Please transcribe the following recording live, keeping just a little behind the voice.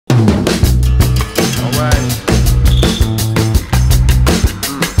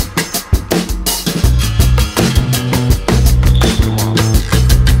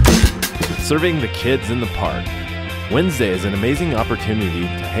serving the kids in the park. Wednesday is an amazing opportunity to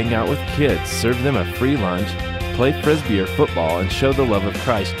hang out with kids, serve them a free lunch, play frisbee or football, and show the love of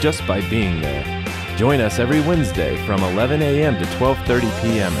Christ just by being there. Join us every Wednesday from 11 a.m. to 12:30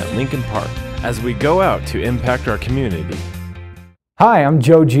 p.m. at Lincoln Park as we go out to impact our community. Hi, I'm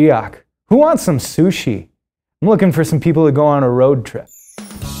Joe Giauque. Who wants some sushi? I'm looking for some people to go on a road trip.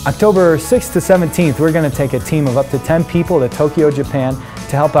 October 6th to 17th, we're going to take a team of up to 10 people to Tokyo, Japan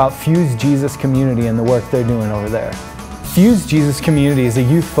to help out Fuse Jesus Community and the work they're doing over there. Fuse Jesus Community is a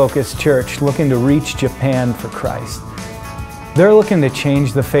youth-focused church looking to reach Japan for Christ. They're looking to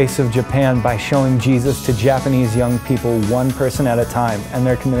change the face of Japan by showing Jesus to Japanese young people one person at a time, and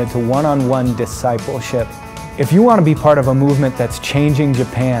they're committed to one-on-one discipleship. If you want to be part of a movement that's changing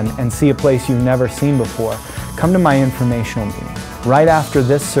Japan and see a place you've never seen before, come to my informational meeting right after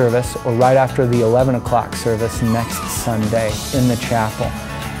this service or right after the 11 o'clock service next Sunday in the chapel,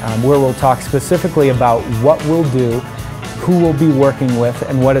 where we'll talk specifically about what we'll do, who we'll be working with,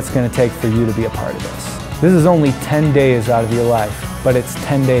 and what it's going to take for you to be a part of this. This is only 10 days out of your life, but it's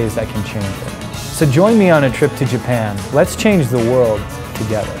 10 days that can change it. So join me on a trip to Japan. Let's change the world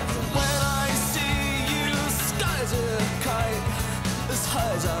together.